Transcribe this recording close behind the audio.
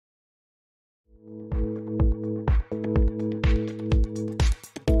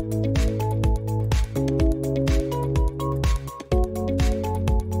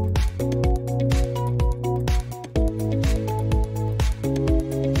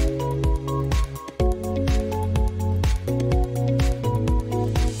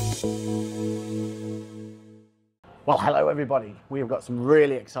Well, hello everybody. We've got some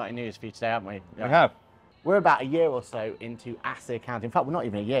really exciting news for you today, haven't we? We have. We're about a year or so into ASSE accounting. In fact, we're not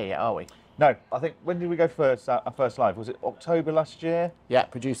even a year yet, are we? No, I think, when did we go first, our first live? Was it October last year? Yeah,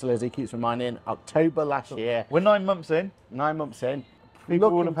 producer Lizzie keeps reminding, October last year. We're 9 months in. 9 months in. People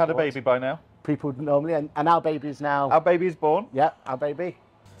would have had a baby by now. People normally, and our baby is now... Our baby is born. Yeah, our baby.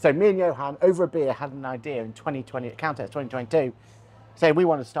 So me and Johann, over a beer, had an idea in 2020, Accountex 2022, saying we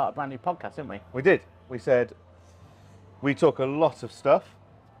wanted to start a brand new podcast, didn't we? We did. We said, we talk a lot of stuff.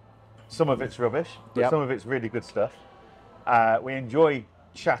 Some of it's rubbish, but some of it's really good stuff. We enjoy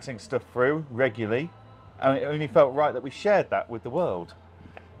chatting stuff through regularly, and it only felt right that we shared that with the world.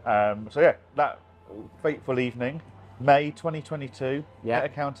 So yeah, that fateful evening, May 2022,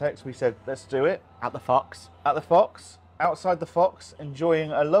 at Accountex, we said, let's do it. At the Fox. At the Fox, outside the Fox,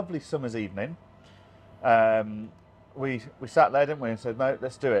 enjoying a lovely summer's evening. We sat there, didn't we, and said, no,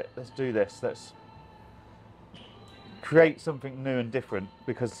 let's do it. Let's do this. Let's create something new and different,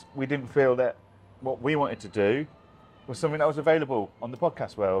 because we didn't feel that what we wanted to do was something that was available on the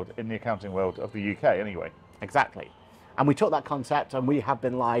podcast world, in the accounting world of the UK anyway. Exactly. And we took that concept and we have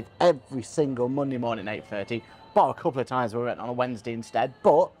been live every single Monday morning at 8:30. But a couple of times we went on a Wednesday instead.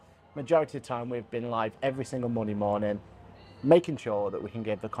 But majority of the time we've been live every single Monday morning, making sure that we can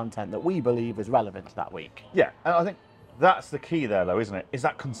give the content that we believe is relevant to that week. Yeah, and I think that's the key there though, isn't it? Is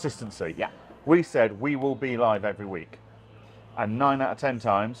that consistency. Yeah. We said we will be live every week. And 9 out of 10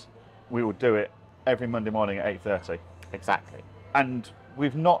 times, we will do it every Monday morning at 8:30. Exactly. And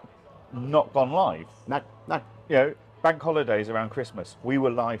we've not gone live. No. You know, bank holidays around Christmas, we were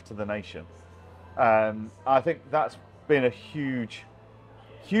live to the nation. I think that's been a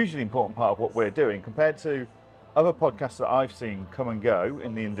hugely important part of what we're doing compared to other podcasts that I've seen come and go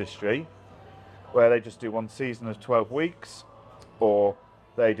in the industry, where they just do one season of 12 weeks, or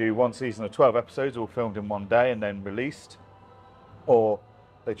they do one season of 12 episodes all filmed in one day and then released, or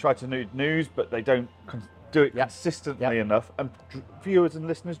they try to do news but they don't do it consistently enough, and viewers and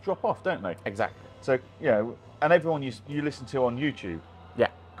listeners drop off, don't they? Exactly. So, you know, and everyone you listen to on YouTube,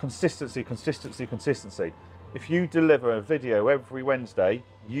 consistency. If you deliver a video every Wednesday,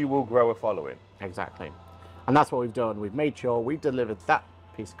 you will grow a following. Exactly. And that's what we've done. We've made sure we've delivered that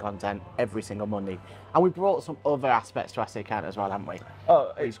piece of content every single Monday. And we brought some other aspects to ASSE Account as well, haven't we?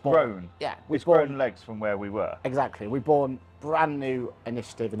 Oh, it's grown. Yeah. It's grown legs from where we were. Exactly. We've born brand new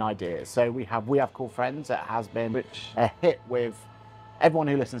initiative and ideas. So we have Cool Friends that has been a hit with everyone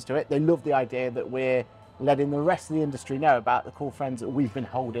who listens to it. They love the idea that we're letting the rest of the industry know about the cool friends that we've been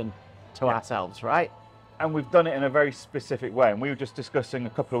holding to ourselves, right? And we've done it in a very specific way. And we were just discussing a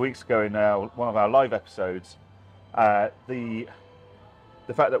couple of weeks ago in one of our live episodes, the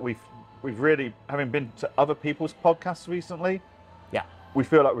fact that we've really, having been to other people's podcasts recently, we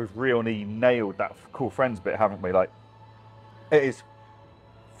feel like we've really nailed that cool friends bit, haven't we? Like, it is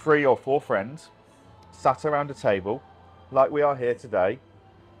 3 or 4 friends sat around a table, like we are here today,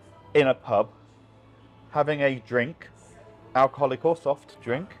 in a pub, having a drink, alcoholic or soft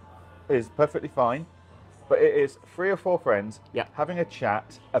drink, is perfectly fine. But it is 3 or 4 friends having a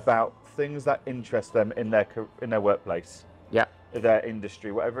chat about things that interest them in their workplace, their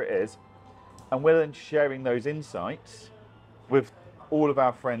industry, whatever it is, and we're then sharing those insights with all of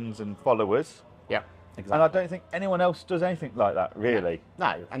our friends and followers. Yeah, exactly. And I don't think anyone else does anything like that, really.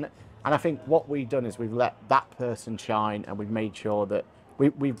 No. And I think what we've done is we've let that person shine, and we've made sure that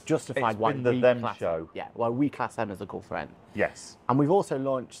we've justified why we class them as a cool friend. Yes. And we've also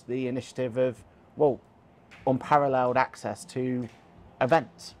launched the initiative of, unparalleled access to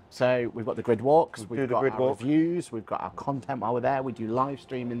events. So we've got the grid walks, we've got our reviews, we've got our content while we're there, we do live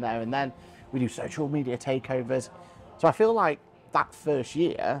streaming there and then, we do social media takeovers. So I feel like that first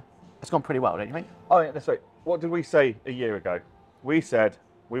year has gone pretty well, don't you think? Oh, yeah, that's right. What did we say a year ago? We said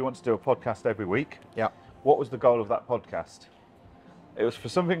we want to do a podcast every week. Yeah. What was the goal of that podcast? It was for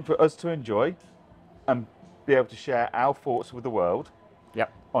something for us to enjoy and be able to share our thoughts with the world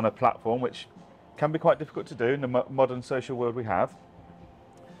on a platform, which can be quite difficult to do in the modern social world we have.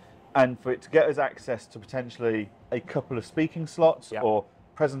 And for it to get us access to potentially a couple of speaking slots or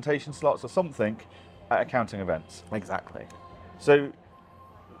presentation slots or something at accounting events. Exactly. So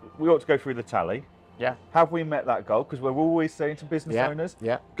we ought to go through the tally. Yeah. Have we met that goal? Because we're always saying to business owners,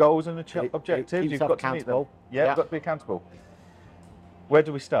 goals and objectives, you've got to meet them. Yeah, you've got to be accountable. Where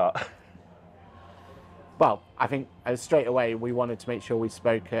do we start? Well, I think straight away we wanted to make sure we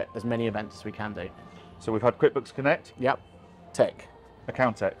spoke at as many events as we can do. So we've had QuickBooks Connect. Yep. Tick.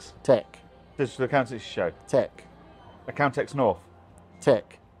 Accountex. Tick. Digital Accountancy Show. Tick. Accountex North.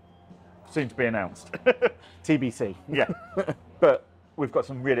 Tick. Soon to be announced. TBC. Yeah. But we've got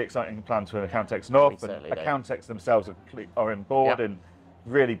some really exciting plans for Accountex North, and Accountex themselves are on board and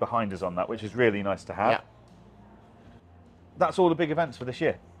really behind us on that, which is really nice to have. That's all the big events for this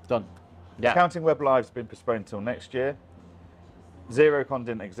year. Done. Accounting Web Live's been postponed till next year. ZeroCon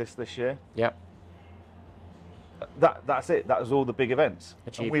didn't exist this year. That's it. That was all the big events.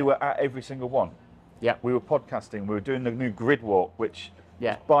 And we were at every single one. We were podcasting. We were doing the new grid walk, which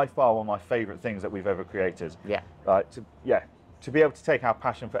is by far one of my favourite things that we've ever created. To be able to take our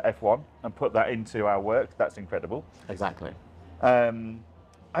passion for F1 and put that into our work, that's incredible. Exactly. And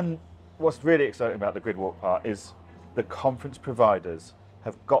what's really exciting about the grid walk part is the conference providers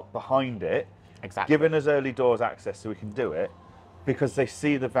have got behind it, given us early doors access so we can do it, because they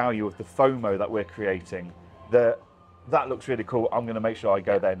see the value of the FOMO that we're creating. That looks really cool. I'm going to make sure I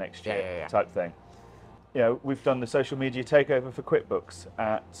go there next year, type thing. You know, we've done the social media takeover for QuickBooks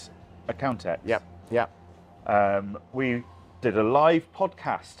at Accountex. We did a live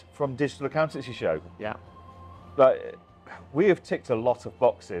podcast from Digital Accountancy Show. Like, we have ticked a lot of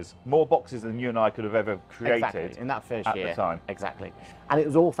boxes, more boxes than you and I could have ever created in that first year. At the time. Exactly. And it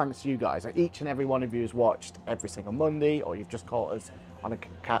was all thanks to you guys. Like, each and every one of you has watched every single Monday, or you've just caught us on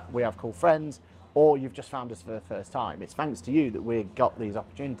We Have Cool Friends, or you've just found us for the first time. It's thanks to you that we've got these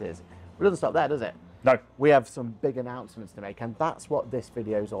opportunities. It doesn't stop there, does it? No. We have some big announcements to make, and that's what this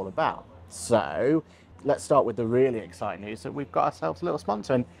video is all about. So let's start with the really exciting news that we've got ourselves a little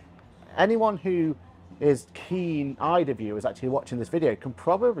sponsor. And anyone who is keen-eyed of you is actually watching this video can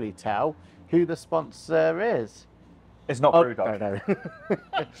probably tell who the sponsor is. It's not Brewdog.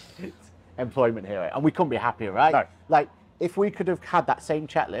 No. It's Employment Hero, and we couldn't be happier, right? No. Like, if we could have had that same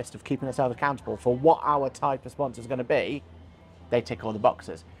checklist of keeping ourselves accountable for what our type of sponsor is going to be, they tick all the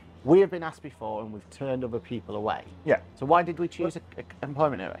boxes. We have been asked before, and we've turned other people away. So why did we choose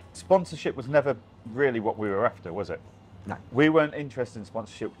Employment Hero? Sponsorship was never really what we were after, was it? No. We weren't interested in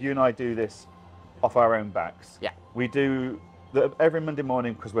sponsorship. You and I do this off our own backs. We do every Monday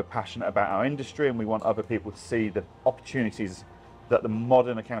morning because we're passionate about our industry and we want other people to see the opportunities that the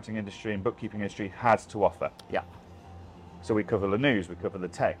modern accounting industry and bookkeeping industry has to offer. So we cover the news, we cover the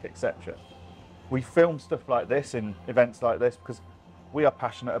tech, etc. We film stuff like this in events like this because we are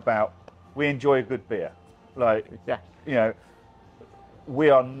passionate about, we enjoy a good beer. Like, you know, we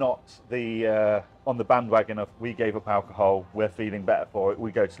are not the on the bandwagon of we gave up alcohol, we're feeling better for it,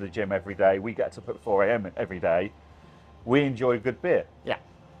 we go to the gym every day, we get up at 4 AM every day. We enjoy good beer.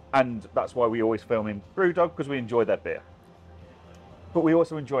 And that's why we always film in Brewdog, because we enjoy their beer. But we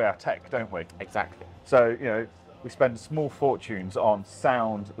also enjoy our tech, don't we? Exactly. So, you know, we spend small fortunes on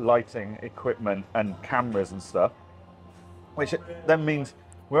sound, lighting, equipment and cameras and stuff, which then means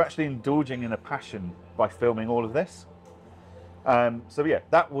we're actually indulging in a passion by filming all of this. So yeah,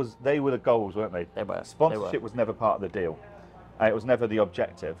 they were the goals, weren't they? They were. Sponsorship was never part of the deal. It was never the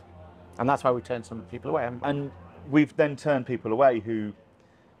objective. And that's why we turned some people away. And we've then turned people away who,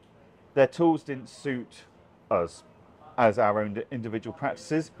 their tools didn't suit us as our own individual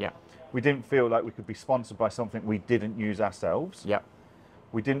practices. We didn't feel like we could be sponsored by something we didn't use ourselves.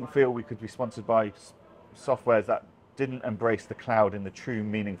 We didn't feel we could be sponsored by softwares that didn't embrace the cloud in the true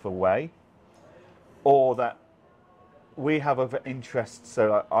meaningful way, or that we have other interests.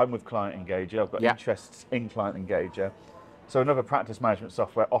 So like, I'm with Client Engager, I've got interests in Client Engager. So another practice management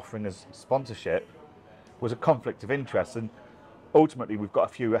software offering us sponsorship was a conflict of interest, and ultimately we've got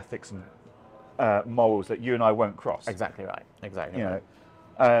a few ethics and morals that you and I won't cross. Exactly right. Exactly. You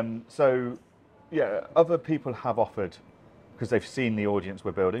know, so yeah, other people have offered because they've seen the audience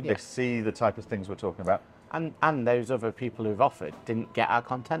we're building, they see the type of things we're talking about. And those other people who've offered didn't get our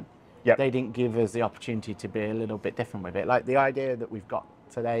content. They didn't give us the opportunity to be a little bit different with it. Like the idea that we've got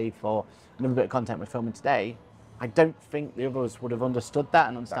today for another bit of content we're filming today, I don't think the others would have understood that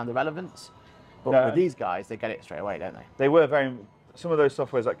and understand the relevance. But with these guys, they get it straight away, don't they? They were some of those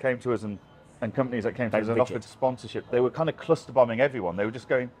softwares that came to us and companies that came to us and offered sponsorship, they were kind of cluster bombing everyone. They were just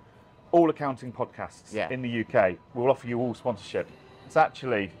going, all accounting podcasts in the UK, we'll offer you all sponsorship. It's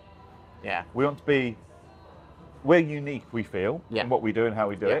actually, we want to be, we're unique, we feel, in what we do and how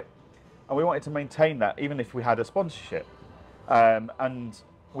we do it. And we wanted to maintain that even if we had a sponsorship. And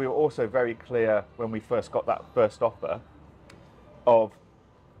we were also very clear when we first got that first offer of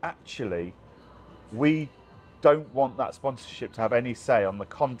actually, we don't want that sponsorship to have any say on the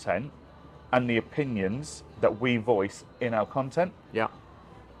content and the opinions that we voice in our content.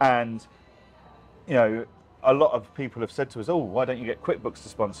 And, you know, a lot of people have said to us, oh, why don't you get QuickBooks to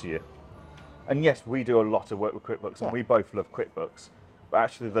sponsor you? And yes, we do a lot of work with QuickBooks and we both love QuickBooks. But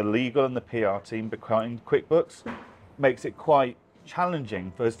actually the legal and the PR team behind QuickBooks makes it quite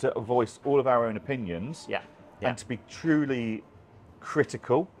challenging for us to voice all of our own opinions and to be truly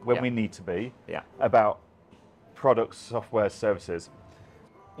critical when we need to be about products, software, services.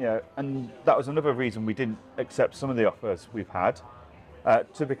 You know, and that was another reason we didn't accept some of the offers we've had.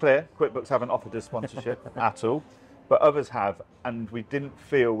 To be clear, QuickBooks haven't offered us sponsorship at all, but others have, and we didn't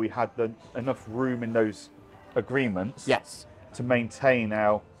feel we had enough room in those agreements to maintain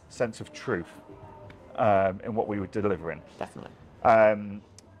our sense of truth in what we were delivering. Definitely.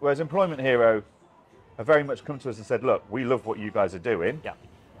 Whereas Employment Hero have very much come to us and said, look, we love what you guys are doing. Yeah.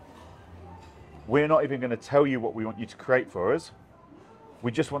 We're not even going to tell you what we want you to create for us.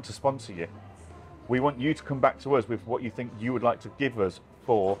 We just want to sponsor you. We want you to come back to us with what you think you would like to give us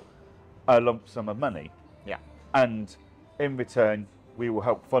for a lump sum of money. Yeah. And in return, we will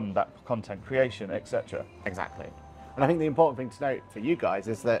help fund that content creation, etc. Exactly. And I think the important thing to note for you guys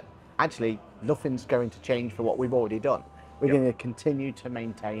is that actually nothing's going to change for what we've already done. We're going to continue to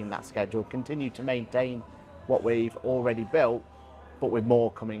maintain that schedule, continue to maintain what we've already built, but with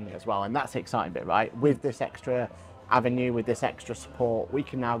more coming as well. And that's the exciting bit, right? With this extra avenue, with this extra support, we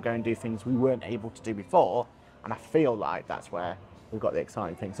can now go and do things we weren't able to do before. And I feel like that's where we've got the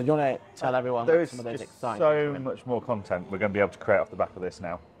exciting thing. So do you want to tell everyone there is some of those just exciting so things? much more content we're going to be able to create off the back of this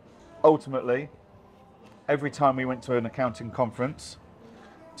now. Ultimately, every time we went to an accounting conference,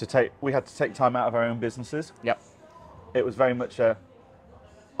 we had to take time out of our own businesses. Yep. It was very much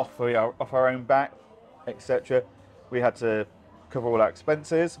off our own back, etc. We had to cover all our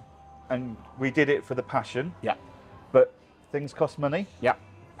expenses, and we did it for the passion. Yeah. But things cost money. Yeah.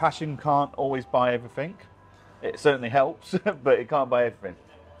 Passion can't always buy everything. It certainly helps, but it can't buy everything.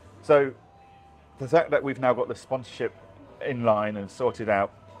 So the fact that we've now got the sponsorship in line and sorted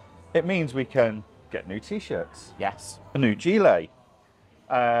out, it means we can get new t-shirts. Yes. A new gilet.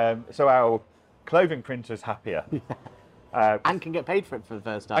 So our clothing printer's happier. And can get paid for it for the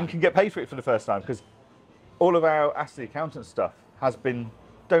first time. And can get paid for it for the first time, because all of our Ask the Accountant stuff has been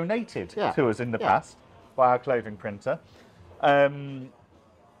donated to us in the past by our clothing printer.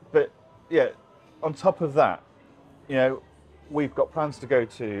 But yeah, on top of that, you know, we've got plans to go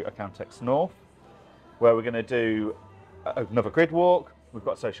to Accountex North, where we're going to do another grid walk. We've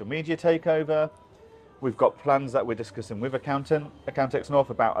got social media takeover. We've got plans that we're discussing with Accountex North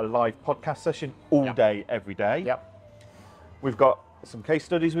about a live podcast session all day, every day. Yep. We've got some case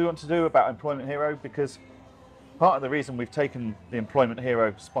studies we want to do about Employment Hero, because part of the reason we've taken the Employment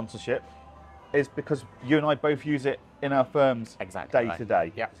Hero sponsorship is because you and I both use it in our firms day to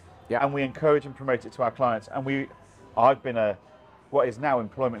day. Yep. Yep. And we encourage and promote it to our clients. And I've been what is now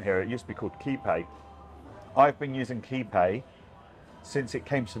Employment Hero, it used to be called KeyPay. I've been using KeyPay since it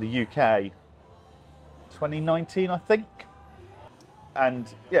came to the UK 2019, I think. And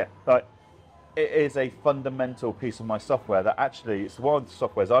yeah, like, it is a fundamental piece of my software that actually, it's one of the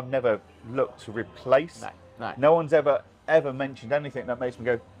softwares I've never looked to replace. No one's ever mentioned anything that makes me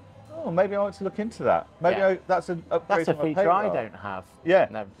go, oh, maybe I want to look into that. Maybe that's an upgrade. That's a feature I don't have. Yeah.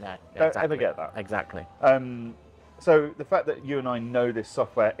 No, don't ever get that. Exactly. So the fact that you and I know this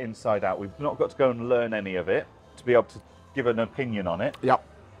software inside out, we've not got to go and learn any of it to be able to give an opinion on it. Yep.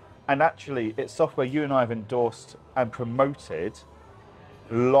 And actually, it's software you and I have endorsed and promoted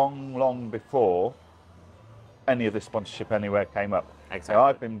long before any of this sponsorship anywhere came up. Exactly. So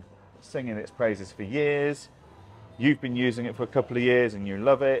I've been singing its praises for years. You've been using it for a couple of years and you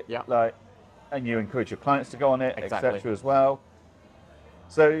love it. Yeah. And you encourage your clients to go on it, Exactly. etc. as well.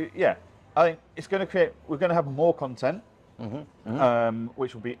 So yeah, I think it's going to we're going to have more content,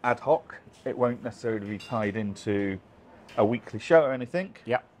 which will be ad hoc. It won't necessarily be tied into a weekly show or anything.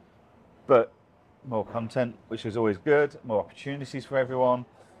 Yeah. But more content, which is always good, more opportunities for everyone.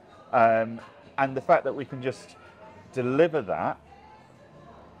 And the fact that we can just deliver that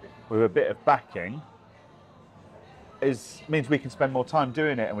with a bit of backing means we can spend more time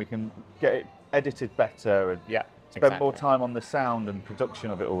doing it, and we can get it edited better, and spend more time on the sound and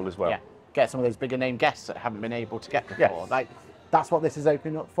production of it all as well. Yeah. Get some of those bigger name guests that haven't been able to get before. Yes. Like, that's what this is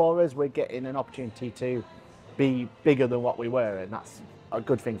opening up for us. We're getting an opportunity to be bigger than what we were, and that's a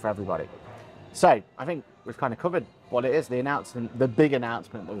good thing for everybody. So I think we've kind of covered what it is, the announcement, the big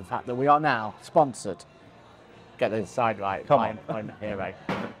announcement of the fact that we are now sponsored. Get the side right. Come on. I'm Hero.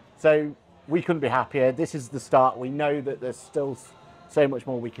 So we couldn't be happier. This is the start. We know that there's still so much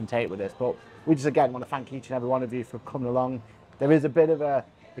more we can take with this, but we just again want to thank each and every one of you for coming along. There is a bit of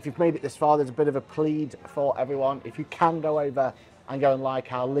if you've made it this far, there's a bit of a plead for everyone. If you can go over and go and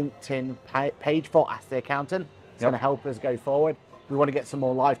like our LinkedIn page for Ask the Accountant, it's going to help us go forward. We want to get some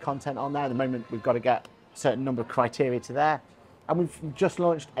more live content on there. At the moment, we've got to get a certain number of criteria to there. And we've just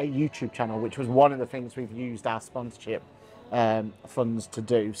launched a YouTube channel, which was one of the things we've used our sponsorship funds to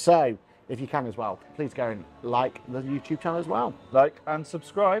do. So if you can as well, please go and like the YouTube channel as well. Like and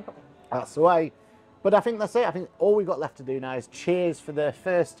subscribe. That's the way. But I think that's it. I think all we've got left to do now is cheers for the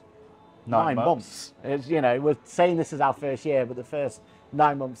first 9 months. It's, you know, we're saying this is our first year, but the first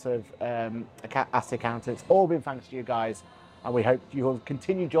 9 months of Ask the Accountant, it's all been thanks to you guys. And we hope you will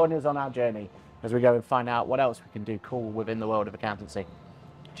continue joining us on our journey as we go and find out what else we can do cool within the world of accountancy.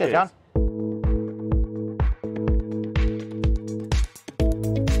 Cheers, John.